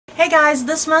Hey guys,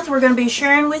 this month we're going to be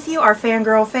sharing with you our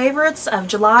fangirl favorites of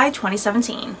July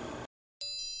 2017.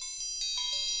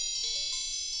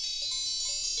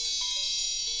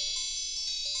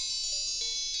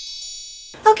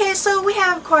 Okay, so we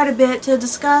have quite a bit to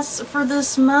discuss for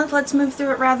this month. Let's move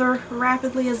through it rather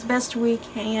rapidly as best we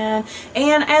can.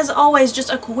 And as always, just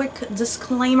a quick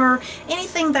disclaimer.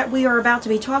 Anything that we are about to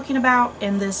be talking about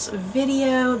in this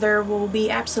video, there will be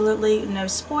absolutely no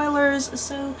spoilers,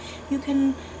 so you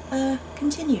can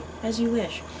continue as you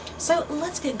wish. So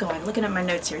let's get going. Looking at my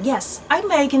notes here. Yes, I'm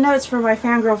making notes for my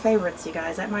fangirl favorites, you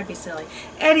guys. That might be silly.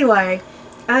 Anyway,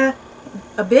 a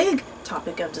big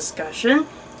topic of discussion.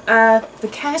 The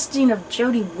casting of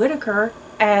Jodie Whittaker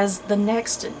as the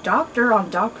next Doctor on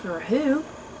Doctor Who.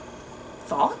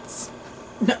 Thoughts?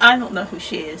 No, I don't know who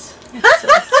she is.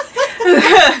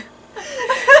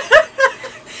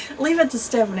 Leave it to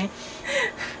Stephanie.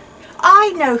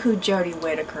 I know who Jodie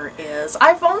Whittaker is.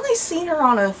 I've only seen her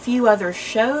on a few other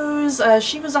shows.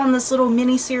 She was on this little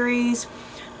mini-series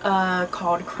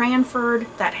called Cranford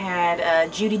that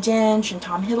had Judi Dench and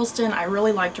Tom Hiddleston. I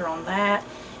really liked her on that.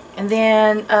 And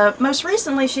then, most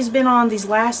recently, she's been on these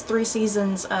last 3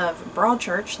 seasons of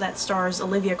Broadchurch that stars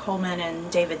Olivia Colman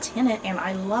and David Tennant, and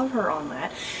I love her on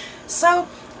that. So,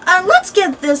 let's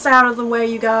get this out of the way,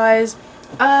 you guys.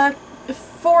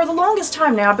 For the longest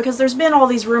time now, because there's been all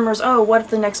these rumors, oh, what if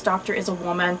the next Doctor is a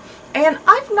woman? And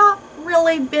I've not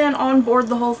really been on board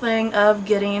the whole thing of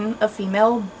getting a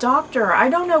female Doctor. I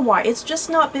don't know why. It's just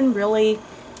not been really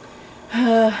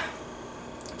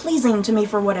pleasing to me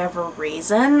for whatever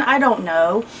reason. I don't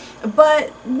know.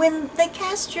 But when they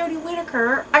cast Jodie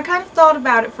Whittaker, I kind of thought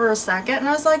about it for a second, and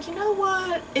I was like, you know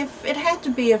what? If it had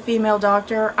to be a female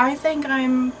Doctor, I think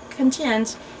I'm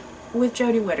content with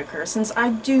Jodie Whittaker, since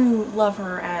I do love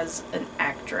her as an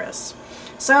actress.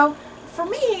 So, for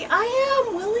me, I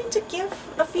am willing to give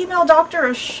a female Doctor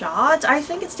a shot. I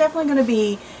think it's definitely going to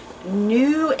be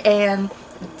new and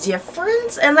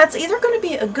different, and that's either going to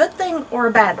be a good thing or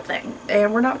a bad thing,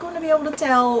 and we're not going to be able to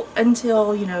tell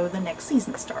until, you know, the next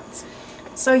season starts.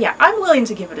 So yeah, I'm willing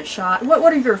to give it a shot.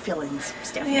 What are your feelings,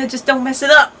 Stephanie? Yeah, just don't mess it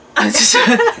up.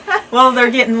 Well,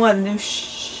 they're getting what, a new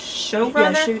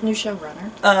showrunner? Yeah, new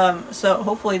showrunner. So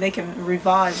hopefully they can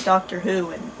revive Doctor Who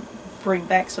and bring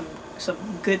back some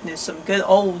goodness, some good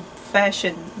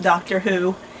old-fashioned Doctor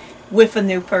Who with a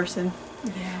new person.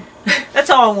 Yeah. That's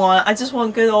all I want. I just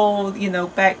want good old, you know,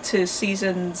 back to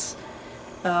seasons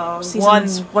 1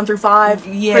 through 5,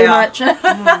 yeah, pretty much.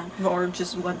 Or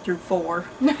just 1 through 4.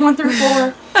 1 through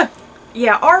 4.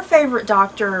 Yeah, our favorite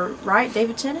Doctor, right?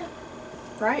 David Tennant?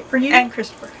 Right? For you? And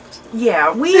Christopher.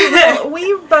 Yeah, we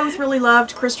both really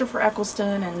loved Christopher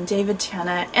Eccleston and David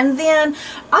Tennant, and then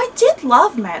I did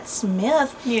love Matt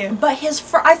Smith. Yeah. But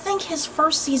I think his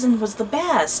first season was the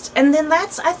best, and then I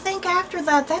think after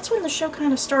that, that's when the show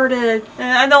kind of started.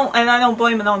 And I don't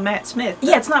blame it on Matt Smith.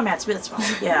 Yeah, it's not Matt Smith's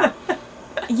fault. Yeah.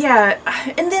 Yeah,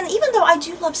 and then even though I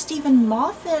do love Stephen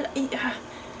Moffat,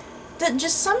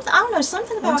 just something, I don't know,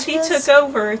 something about Once he took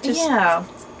over, it just yeah,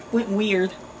 went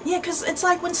weird. Yeah, because it's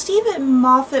like when Stephen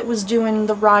Moffat was doing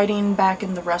the writing back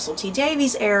in the Russell T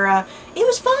Davies era, it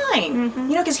was fine. Mm-hmm.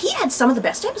 You know, because he had some of the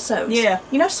best episodes. Yeah.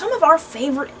 You know, some of our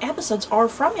favorite episodes are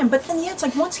from him, but then, yeah, it's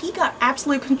like once he got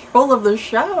absolute control of the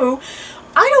show,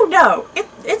 I don't know.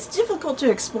 It's difficult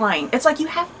to explain. It's like you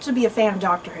have to be a fan of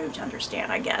Doctor Who to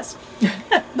understand, I guess.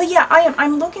 But yeah,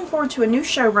 I'm looking forward to a new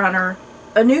showrunner,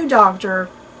 a new Doctor,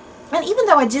 and even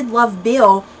though I did love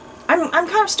Bill, I'm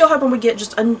kind of still hoping we get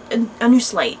just a new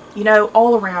slate, you know,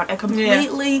 all around. A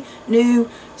completely new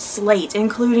slate,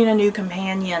 including a new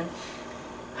companion.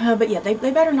 But yeah, they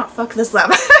better not fuck this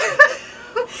up.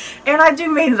 And I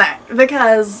do mean that,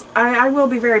 because I will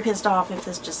be very pissed off if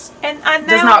this just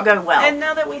does not go well. And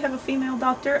now that we have a female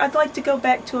Doctor, I'd like to go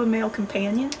back to a male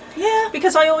companion. Yeah.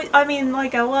 Because I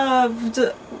loved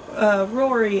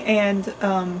Rory and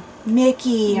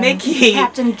Mickey,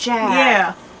 Captain Jack.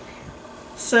 Yeah.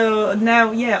 So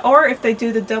now, yeah, or if they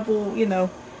do the double, you know,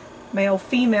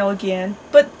 male-female again,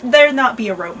 but there not be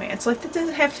a romance. Like, it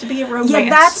doesn't have to be a romance.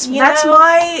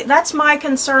 Yeah, that's my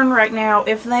concern right now.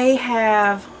 If they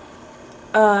have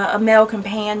a male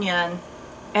companion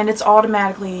and it's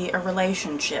automatically a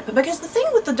relationship, because the thing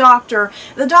with the Doctor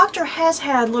has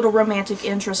had little romantic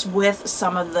interest with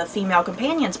some of the female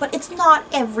companions, but it's not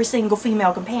every single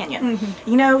female companion. Mm-hmm.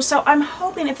 You know, so I'm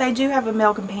hoping if they do have a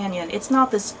male companion, it's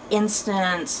not this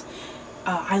instant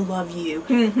I love you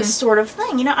mm-hmm. sort of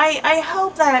thing. You know, I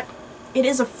hope that it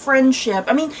is a friendship.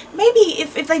 I mean, maybe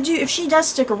if she does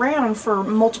stick around for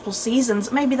multiple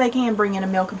seasons, maybe they can bring in a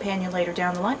male companion later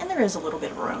down the line, and there is a little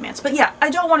bit of a romance. But yeah, I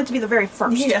don't want it to be the very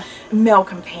first male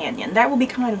companion. That will be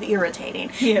kind of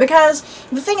irritating. Yeah. Because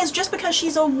the thing is, just because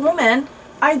she's a woman,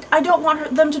 I don't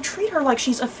want them to treat her like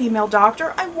she's a female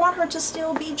doctor. I want her to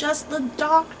still be just the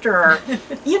doctor.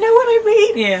 You know what I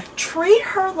mean? Yeah. Treat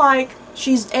her like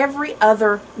she's every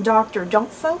other doctor.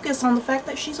 Don't focus on the fact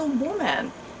that she's a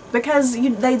woman. Because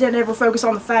they didn't ever focus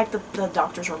on the fact that the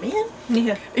doctors were men.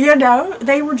 Yeah. You know,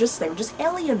 they were just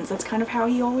aliens. That's kind of how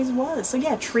he always was. So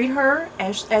yeah, treat her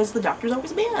as the doctor's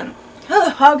always been.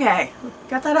 Okay,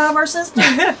 got that out of our system.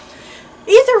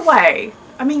 Either way,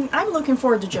 I mean, I'm looking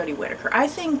forward to Jodie Whittaker. I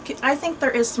think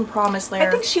there is some promise there.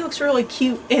 I think she looks really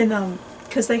cute in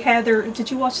because they had her. Did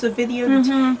you watch the video?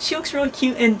 Mm-hmm. She looks really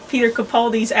cute in Peter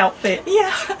Capaldi's outfit.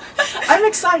 Yeah, I'm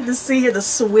excited to see the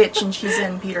switch and she's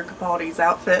in Peter Capaldi's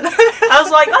outfit. I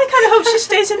was like, I kind of hope she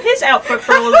stays in his outfit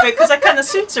for a little bit because that kind of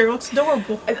suits her. It looks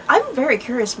adorable. I'm very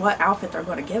curious what outfit they're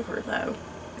going to give her though.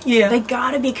 Yeah, they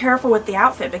got to be careful with the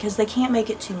outfit because they can't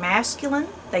make it too masculine.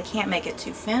 They can't make it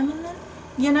too feminine.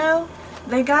 You know.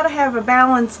 They gotta have a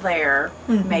balance there,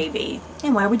 maybe.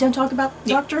 Anyway, we done talk about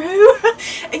Doctor Who?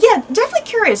 Yeah, definitely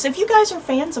curious. If you guys are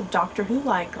fans of Doctor Who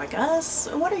like us,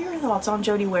 what are your thoughts on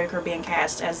Jodie Whittaker being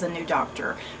cast as the new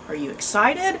Doctor? Are you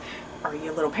excited? Are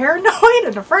you a little paranoid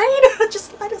and afraid?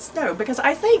 Just let us know, because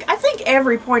I think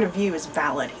every point of view is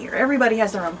valid here. Everybody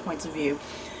has their own points of view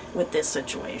with this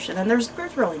situation, and there's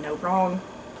really no wrong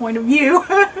point of view.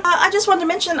 I just wanted to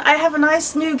mention I have a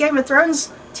nice new Game of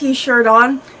Thrones t-shirt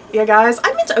on. Yeah, guys,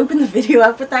 I meant to open the video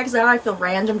up with that because now I feel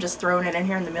random just throwing it in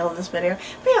here in the middle of this video.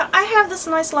 But yeah, I have this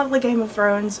nice, lovely Game of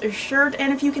Thrones shirt,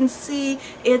 and if you can see,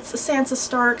 it's Sansa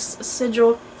Stark's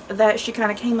sigil that she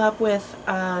kind of came up with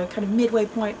kind of midway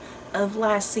point of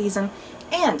last season.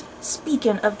 And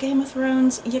speaking of Game of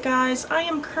Thrones, you guys, I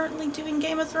am currently doing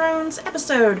Game of Thrones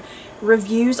episode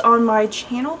reviews on my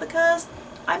channel because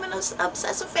I'm an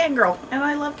obsessive fangirl, and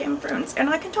I love Game of Thrones, and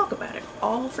I can talk about it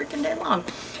all freaking day long.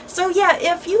 So yeah,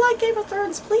 if you like Game of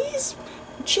Thrones, please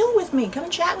chill with me, come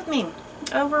and chat with me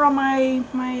over on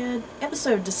my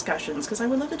episode discussions, because I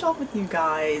would love to talk with you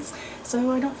guys,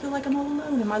 so I don't feel like I'm all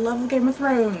alone in my love of Game of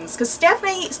Thrones. Because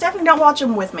Stephanie don't watch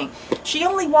them with me. She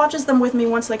only watches them with me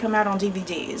once they come out on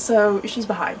DVD, so she's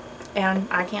behind, and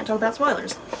I can't talk about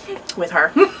spoilers with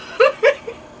her.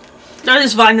 I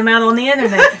just find them out on the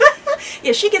internet.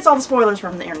 Yeah, she gets all the spoilers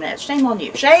from the internet. Shame on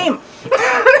you. Shame!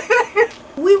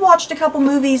 We watched a couple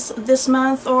movies this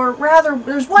month, or rather,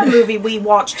 there's one movie we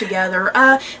watched together.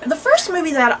 The first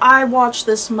movie that I watched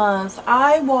this month,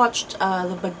 I watched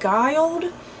The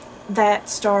Beguiled, that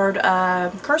starred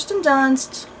Kirsten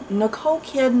Dunst, Nicole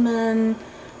Kidman,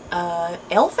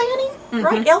 Elle Fanning,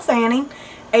 right? Elle Fanning,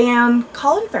 and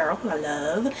Colin Farrell, who I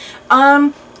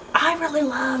love. I really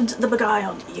loved The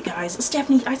Beguiled, you guys.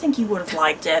 Stephanie, I think you would have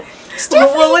liked it.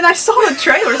 Well, when I saw the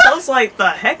trailers, I was like, the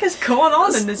heck is going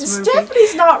on in this movie?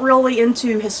 Stephanie's not really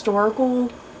into historical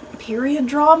period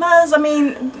dramas. I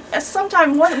mean,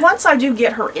 sometimes, once I do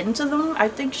get her into them, I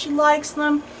think she likes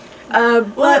them.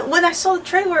 But when I saw the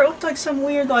trailer, it looked like some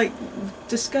weird, like,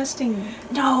 disgusting,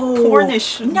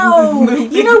 pornish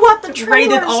movie. You know what, the trailers...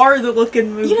 Rated R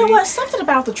looking movie. You know what, something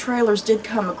about the trailers did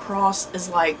come across as,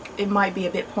 like, it might be a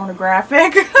bit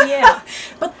pornographic. Yeah.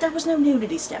 But there was no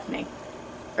nudity, Stephanie.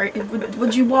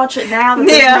 Would you watch it now that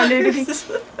there's no nudity?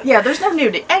 Yeah, there's no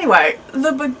nudity. Anyway,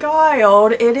 The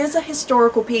Beguiled, it is a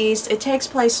historical piece. It takes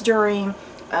place during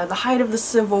the height of the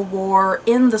Civil War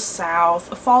in the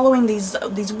South, following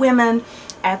these women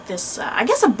at this, I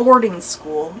guess, a boarding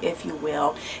school, if you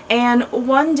will. And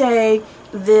one day,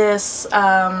 this,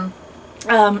 not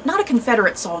a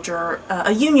Confederate soldier,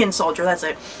 a Union soldier, that's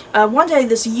it. One day,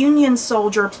 this Union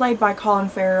soldier, played by Colin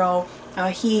Farrell,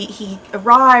 he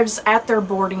arrives at their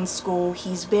boarding school.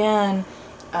 He's been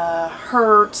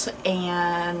hurt,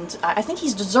 and I think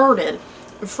he's deserted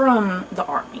from the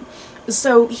army.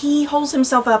 So he holds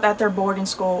himself up at their boarding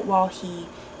school while he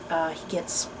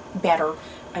gets better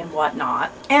and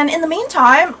whatnot. And in the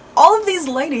meantime, all of these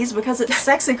ladies, because it's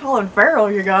sexy Colin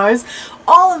Farrell, you guys,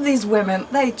 all of these women,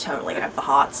 they totally have the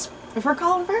hots. For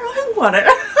Colin Farrell, who wouldn't?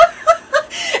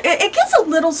 It gets a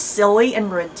little silly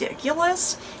and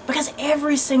ridiculous because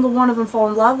every single one of them fall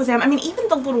in love with him. I mean, even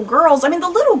the little girls,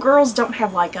 don't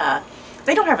have like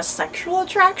they don't have a sexual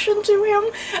attraction to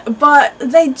him, but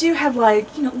they do have,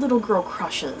 like, you know, little girl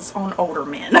crushes on older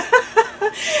men.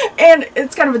 And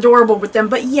it's kind of adorable with them.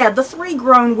 But yeah, the three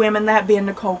grown women, that being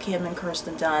Nicole Kidman,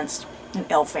 Kirsten Dunst, And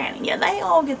Elle Fanning, yeah, they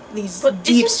all get these But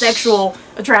deep isn't sexual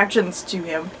attractions to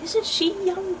him. Isn't she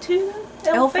young too?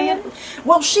 Elle Fanning?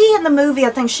 Well, she in the movie, I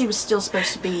think she was still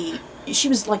supposed to be, she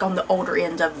was like on the older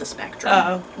end of the spectrum.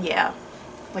 Oh. Yeah.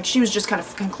 Like she was just kind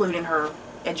of concluding her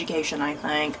education, I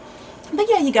think. But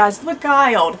yeah, you guys, The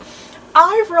Beguiled.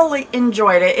 I really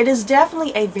enjoyed it. It is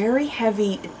definitely a very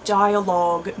heavy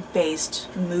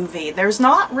dialogue-based movie. There's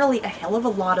not really a hell of a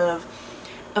lot of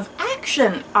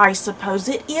action, I suppose.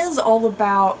 It is all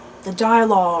about the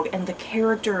dialogue and the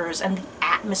characters and the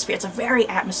atmosphere. It's a very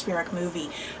atmospheric movie,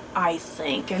 I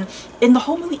think. And the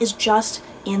whole movie is just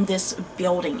in this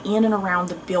building, in and around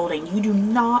the building. You do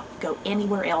not go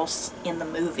anywhere else in the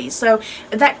movie. So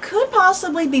that could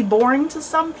possibly be boring to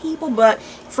some people, but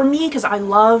for me, because I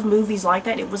love movies like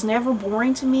that, it was never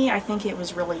boring to me. I think it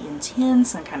was really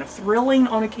intense and kind of thrilling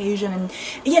on occasion, and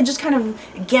yeah, just kind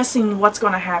of guessing what's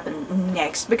going to happen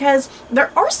next, because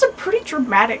there are some pretty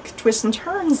dramatic twists and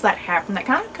turns that happen that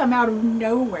kind of come out of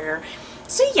nowhere.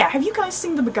 So yeah, have you guys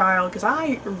seen The Beguiled? Because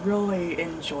I really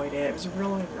enjoyed it. It was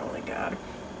really, really good.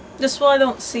 Just why I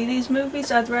don't see these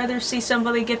movies. I'd rather see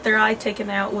somebody get their eye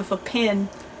taken out with a pin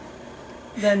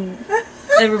than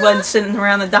everyone sitting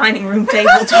around the dining room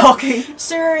table talking.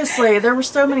 Seriously, there were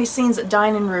so many scenes at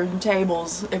dining room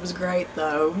tables. It was great,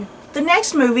 though. The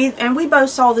next movie, and we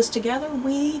both saw this together,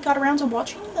 we got around to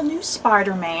watching the new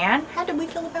Spider-Man. How did we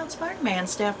feel about Spider-Man,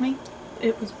 Stephanie?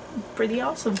 It was pretty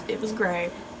awesome. It was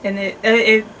great. And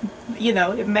it you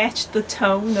know, it matched the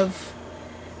tone of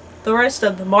the rest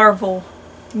of the Marvel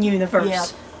universe.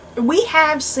 Yeah. We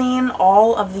have seen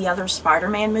all of the other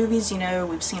Spider-Man movies, you know,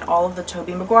 we've seen all of the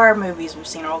Tobey Maguire movies, we've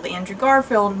seen all the Andrew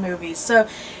Garfield movies, so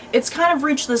it's kind of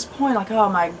reached this point like, oh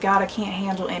my god, I can't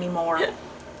handle any more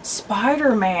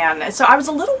Spider-Man. So I was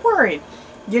a little worried,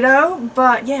 you know,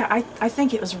 but yeah, I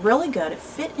think it was really good. It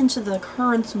fit into the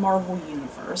current Marvel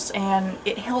universe, and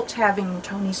it helped having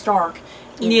Tony Stark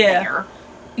in there.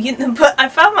 You know, but I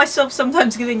found myself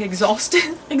sometimes getting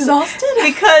exhausted. Exhausted?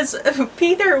 Because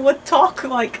Peter would talk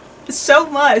like so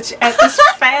much at this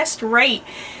fast rate,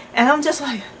 and I'm just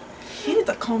like, you need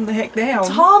to calm the heck down.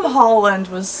 Tom Holland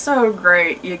was so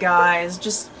great, you guys.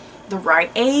 Just the right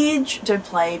age to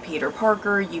play Peter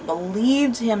Parker. You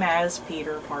believed him as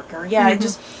Peter Parker. Yeah,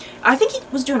 I think he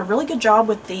was doing a really good job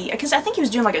with because I think he was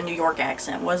doing like a New York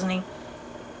accent, wasn't he?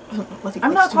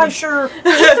 I'm not quite sure.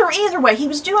 Either way, he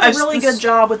was doing a really good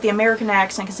job with the American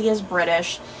accent because he is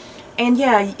British. And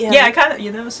yeah, I kind of,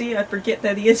 you know, see, I forget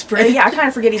that he is British. Yeah, I kind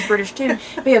of forget he's British too.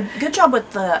 But yeah, good job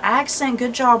with the accent,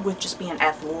 good job with just being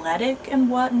athletic and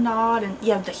whatnot, and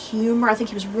yeah, the humor. I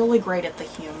think he was really great at the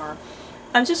humor.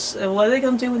 I'm just, what are they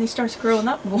going to do when he starts growing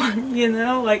up more? You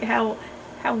know, like how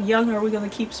young are we going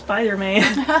to keep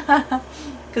Spider-Man?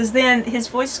 Because then his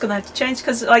voice is going to have to change,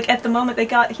 because like at the moment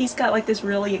he's got like this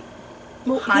really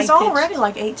high he's already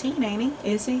like 18, ain't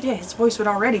he? Is he? Yeah, his voice would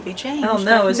already be changed. Oh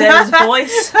no, is that his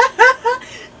voice?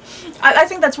 I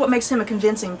think that's what makes him a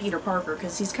convincing Peter Parker,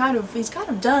 because he's kind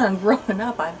of done growing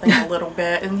up, I think, a little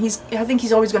bit, and I think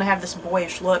he's always going to have this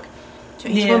boyish look.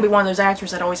 He's going to be one of those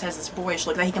actors that always has this boyish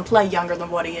look, that he can play younger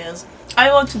than what he is. I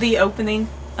loved the opening,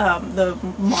 the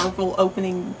Marvel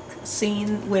opening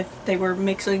scene they were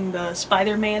mixing the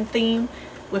Spider-Man theme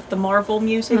with the Marvel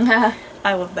music.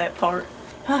 I love that part.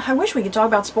 I wish we could talk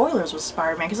about spoilers with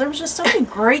Spider-Man, because there was just so many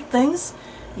great things.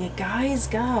 You guys,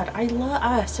 God,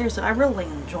 seriously, I really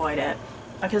enjoyed it.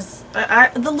 Because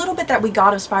the little bit that we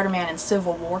got of Spider-Man in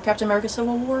Civil War, Captain America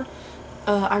Civil War,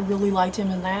 I really liked him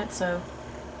in that, so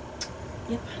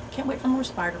yep, can't wait for more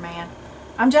Spider-Man.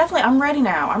 I'm ready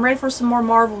now. I'm ready for some more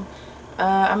Marvel.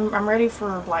 I'm ready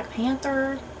for Black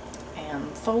Panther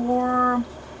and Thor.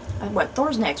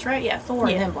 Thor's next, right? Yeah, Thor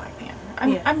and then Black Panther.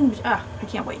 I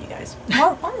can't wait, you guys.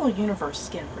 Marvel Universe is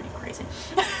getting pretty crazy.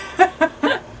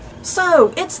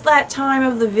 So, it's that time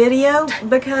of the video,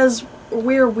 because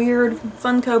we're weird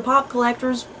Funko Pop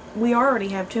collectors. We already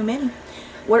have too many.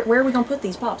 Where are we going to put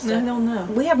these Pops? I don't know.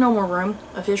 We have no more room,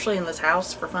 officially, in this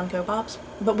house for Funko Pops,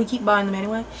 but we keep buying them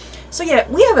anyway. So yeah,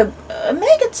 we have a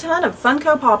mega ton of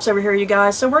Funko Pops over here, you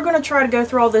guys, so we're going to try to go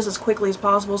through all this as quickly as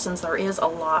possible, since there is a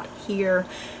lot here.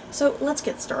 So let's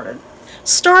get started.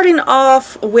 Starting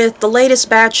off with the latest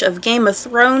batch of Game of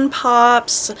Thrones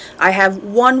Pops, I have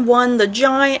One the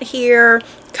Giant here,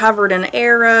 covered in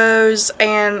arrows,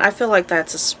 and I feel like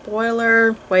that's a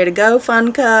spoiler. Way to go,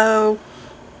 Funko.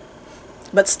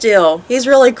 But still, he's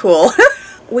really cool.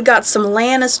 We got some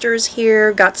Lannisters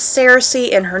here. Got Stacie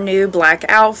in her new black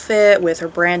outfit with her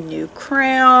brand new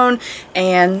crown.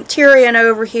 And Tyrion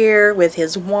over here with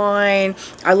his wine.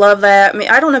 I love that. I mean,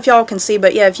 I don't know if y'all can see,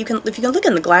 but yeah, if you can look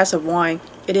in the glass of wine,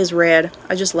 it is red.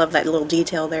 I just love that little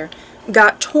detail there.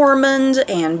 Got Tormund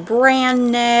and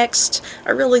Bran next.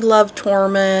 I really love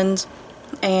Tormund.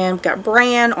 And got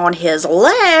Bran on his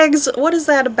legs. What is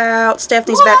that about?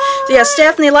 Stephanie's back. Yeah,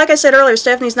 Stephanie, like I said earlier,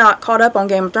 Stephanie's not caught up on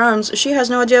Game of Thrones. She has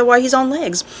no idea why he's on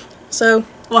legs. So...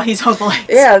 Well, he's on legs.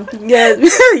 Yeah,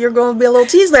 you're going to be a little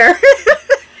tease there.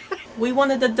 We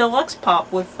wanted a deluxe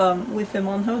pop with him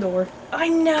on Hodor. I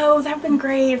know, that would have been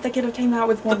great if they could have came out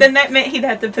with one. But then that meant he'd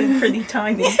have to be pretty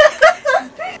tiny.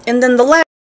 And then the last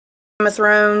Game of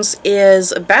Thrones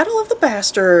is Battle of the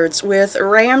Bastards with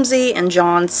Ramsay and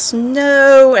Jon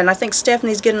Snow. And I think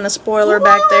Stephanie's getting a spoiler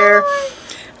back there.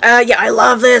 Yeah, I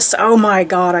love this. Oh my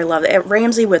god, I love it.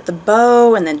 Ramsay with the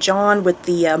bow, and then Jon with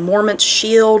the Mormont's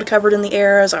shield covered in the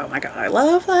arrows. Oh my god, I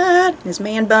love that. His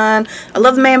man bun. I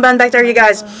love the man bun back there, you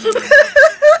guys.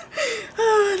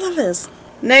 Oh, I love this.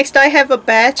 Next, I have a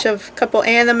batch of a couple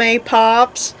anime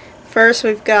pops. First,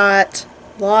 we've got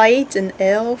Light and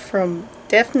Elle from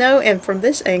Death Note, and from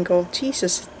this angle,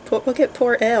 Jesus, look at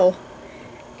poor Elle.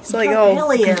 He's like all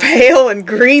pale and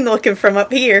green looking from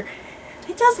up here.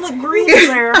 It does look green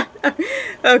there.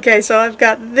 Okay, so I've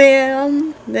got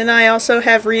them. Then I also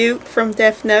have Ryuk from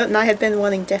Death Note, and I had been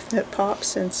wanting Death Note pops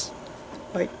since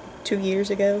like 2 years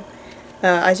ago.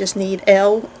 I just need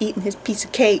Elle eating his piece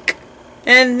of cake.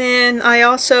 And then I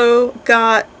also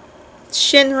got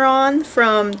Shinron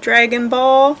from Dragon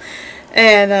Ball,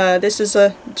 and this is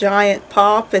a giant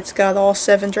pop. It's got all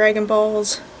 7 Dragon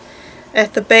Balls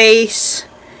at the base.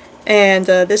 And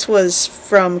this was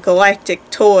from Galactic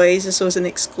Toys. This was an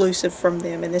exclusive from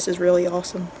them, and this is really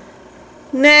awesome.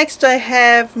 Next, I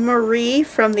have Marie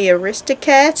from the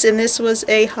Aristocats, and this was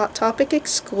a Hot Topic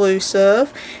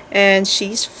exclusive. And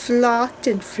she's flocked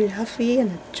and fluffy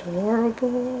and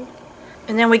adorable.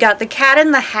 And then we got the Cat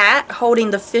in the Hat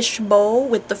holding the fish bowl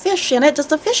with the fish in it. Does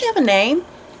the fish have a name?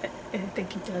 I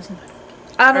think he doesn't.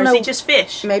 I don't know. Or is he just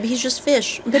fish? Maybe he's just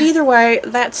fish. But either way,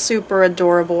 that's super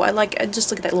adorable. I just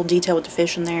look at that little detail with the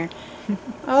fish in there.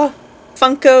 Oh.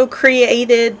 Funko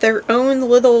created their own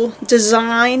little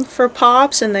design for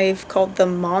Pops, and they've called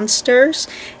them monsters.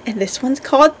 And this one's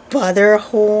called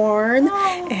Butterhorn.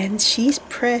 Oh. And she's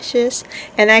precious.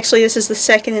 And actually, this is the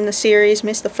second in the series.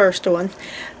 Missed the first one.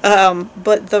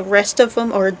 But the rest of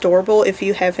them are adorable. If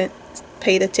you haven't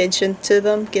paid attention to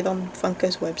them, get on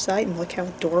Funko's website and look how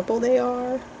adorable they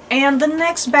are. And the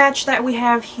next batch that we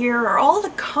have here are all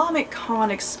the Comic-Con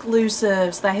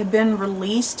exclusives that have been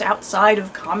released outside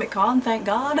of Comic-Con, thank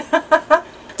God.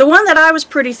 The one that I was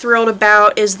pretty thrilled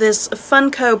about is this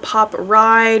Funko Pop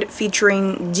Ride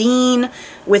featuring Dean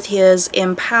with his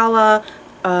Impala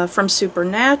from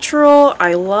Supernatural.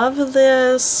 I love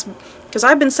this because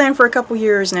I've been saying for a couple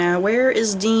years now, where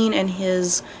is Dean and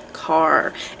his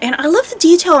car? And I love the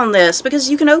detail on this because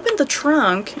you can open the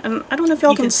trunk, and I don't know if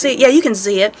y'all can see it. Yeah, you can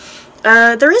see it.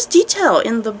 There is detail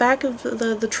in the back of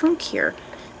the trunk here,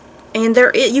 and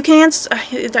you can't.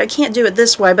 I can't do it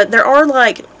this way, but there are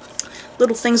like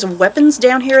little things of weapons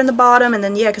down here in the bottom, and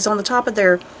then yeah, because on the top of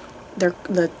the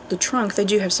trunk they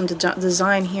do have some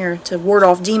design here to ward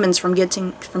off demons from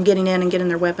getting in and getting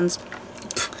their weapons.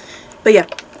 But yeah,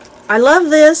 I love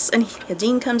this, and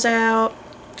Dean comes out.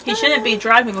 He shouldn't be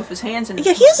driving with his hands in his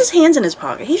pocket. Yeah, he has his hands in his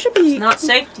pocket. He should be... It's not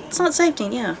safety. It's not safety,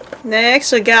 yeah.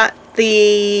 Next, we got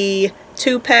the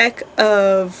 2-pack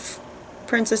of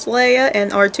Princess Leia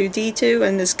and R2-D2,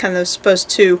 and this kind of supposed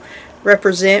to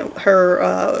represent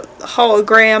her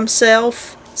hologram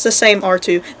self. It's the same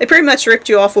R2. They pretty much ripped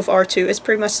you off with R2. It's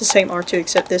pretty much the same R2,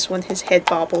 except this one, his head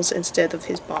bobbles instead of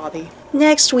his body.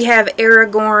 Next, we have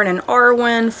Aragorn and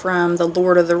Arwen from The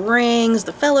Lord of the Rings,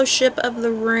 The Fellowship of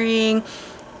the Ring.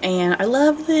 And I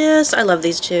love this. I love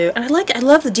these two. And I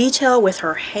love the detail with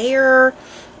her hair.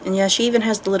 And yeah, she even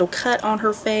has the little cut on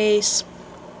her face.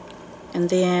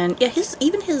 And then, yeah,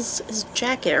 even his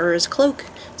jacket or his cloak,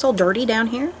 it's all dirty down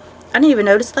here. I didn't even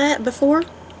notice that before.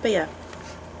 But yeah.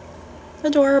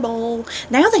 Adorable.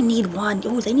 Now they need one.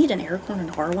 Oh, they need an Aragorn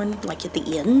and Arwen, like at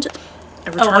the end.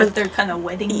 Like their kind of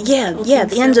wedding. Yeah, at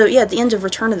the end of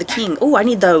Return of the King. Oh, I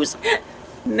need those.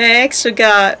 Next, we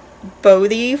got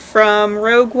Bodhi from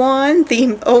Rogue One,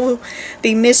 the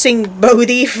missing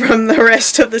Bodhi from the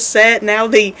rest of the set. Now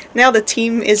the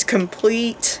team is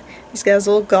complete. He's got his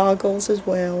little goggles as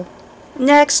well.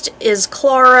 Next is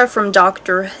Clara from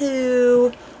Doctor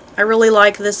Who. I really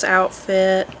like this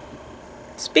outfit.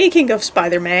 Speaking of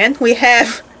Spider-Man, we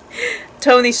have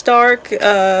Tony Stark.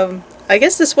 I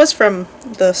guess this was from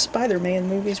the Spider-Man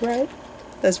movies, right?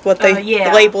 That's what they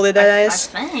labeled it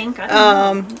as. I think. I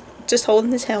don't know. Just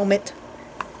holding his helmet.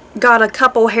 Got a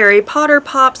couple Harry Potter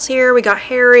pops here. We got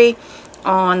Harry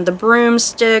on the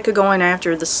broomstick going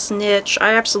after the snitch.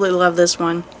 I absolutely love this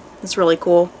one. It's really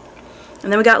cool.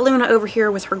 And then we got Luna over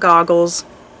here with her goggles.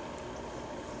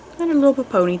 And a little bit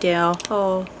ponytail.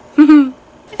 Oh.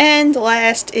 And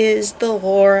last is the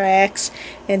Lorax,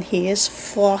 and he is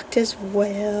flocked as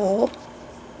well.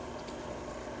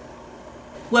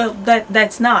 Well,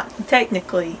 that's not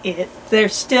technically it.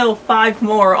 There's still 5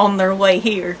 more on their way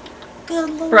here. Good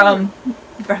Lord.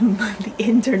 From the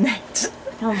internet.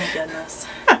 Oh my goodness.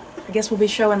 I guess we'll be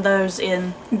showing those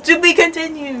in To be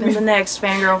continued. the next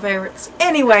Fangirl favorites.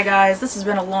 Anyway, guys, this has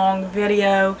been a long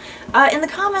video. In the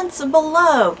comments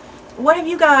below, what have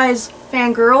you guys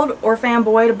fangirled or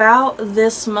fanboyed about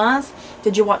this month?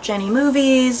 Did you watch any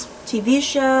movies, TV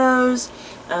shows,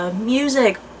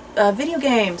 music, video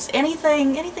games,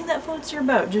 anything that floats your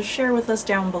boat? Just share with us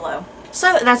down below.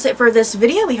 So that's it for this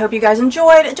video. We hope you guys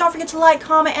enjoyed. Don't forget to like,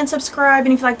 comment, and subscribe.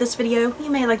 And if you like this video, you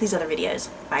may like these other videos.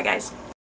 Bye, guys.